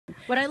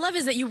What I love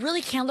is that you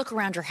really can look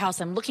around your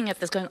house. I'm looking at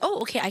this going, oh,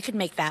 okay, I could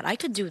make that. I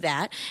could do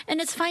that. And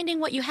it's finding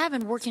what you have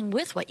and working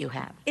with what you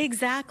have.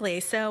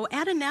 Exactly. So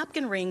add a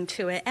napkin ring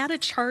to it, add a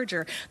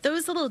charger.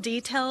 Those little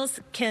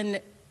details can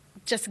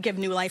just give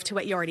new life to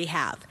what you already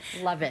have.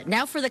 Love it.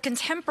 Now for the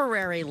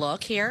contemporary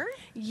look here.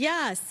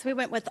 Yes, we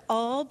went with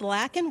all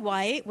black and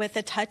white with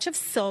a touch of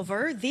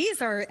silver. These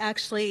are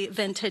actually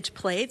vintage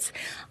plates.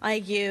 I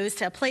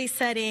used a place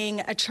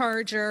setting, a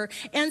charger,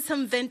 and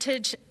some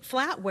vintage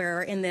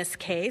flatware in this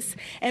case,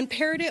 and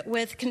paired it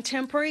with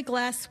contemporary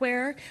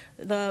glassware,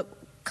 the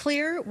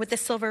clear with the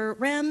silver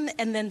rim,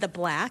 and then the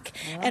black.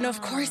 And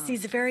of course,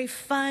 these very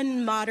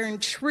fun modern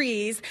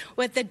trees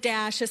with the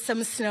dash of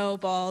some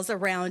snowballs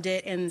around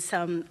it and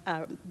some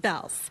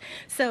bells.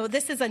 So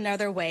this is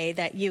another way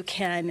that you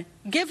can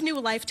give new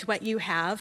life to what you have